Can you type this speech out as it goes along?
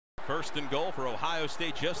First and goal for Ohio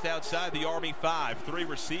State just outside the Army 5. 3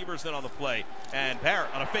 receivers in on the play. And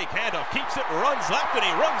Barrett on a fake handoff keeps it, runs left, and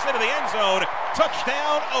he runs into the end zone.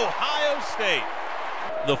 Touchdown, Ohio State.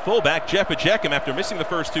 The fullback, Jeff Ejeckham, after missing the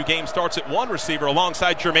first 2 games, starts at 1 receiver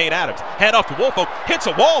alongside Jermaine Adams. Hand off to Woolfolk, hits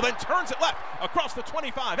a wall, then turns it left across the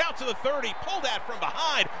 25, out to the 30, pulled at from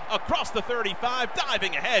behind, across the 35,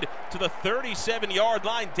 diving ahead to the 37-yard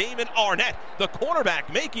line. Damon Arnett, the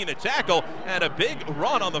cornerback, making the tackle, and a big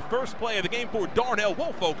run on the first play of the game for Darnell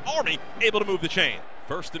Woolfolk. Army able to move the chain.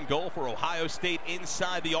 First and goal for Ohio State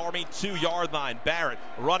inside the Army 2-yard line. Barrett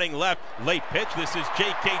running left, late pitch. This is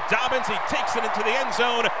J.K. Dobbins. He takes it into the end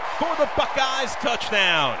zone for the Buckeyes.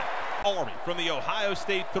 Touchdown. Army from the Ohio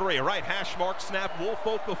State 3. Right hash mark snap.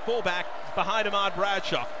 Woolfolk, the fullback, behind Ahmad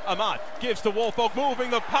Bradshaw. Ahmad gives to Woolfolk, moving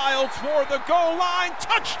the pile toward the goal line.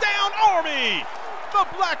 Touchdown, Army! The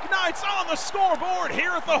Black Knights on the scoreboard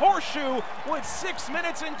here at the Horseshoe with 6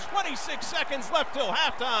 minutes and 26 seconds left till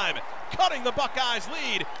halftime, cutting the Buckeyes'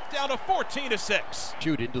 lead down to 14-6.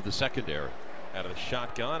 Shoot into the secondary. Out of the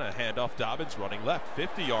shotgun, a handoff. Dobbins running left,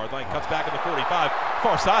 50-yard line, cuts back at the 45,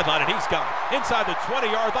 far sideline, and he's gone. Inside the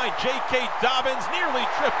 20-yard line, J.K. Dobbins nearly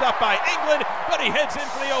tripped up by England, but he heads in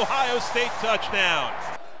for the Ohio State touchdown.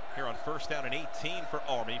 Here on first down and 18 for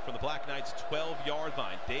Army from the Black Knights 12-yard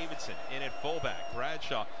line. Davidson in at fullback.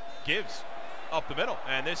 Bradshaw gives up the middle,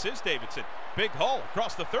 and this is Davidson. Big hole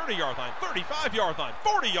across the 30-yard line, 35-yard line,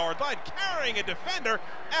 40-yard line, carrying a defender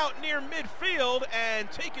out near midfield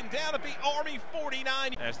and taken down at the Army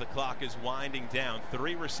 49. As the clock is winding down,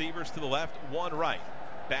 3 receivers to the left, 1 right.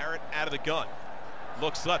 Barrett out of the gun.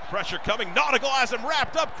 Looks left, pressure coming. Nautical has him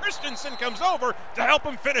wrapped up. Christensen comes over to help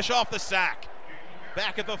him finish off the sack.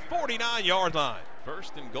 Back at the 49-yard line.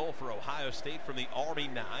 First and goal for Ohio State from the Army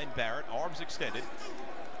 9. Barrett, arms extended,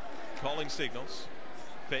 calling signals.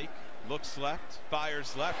 Fake, looks left,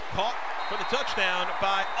 fires left, caught for the touchdown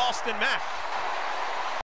by Austin Mack.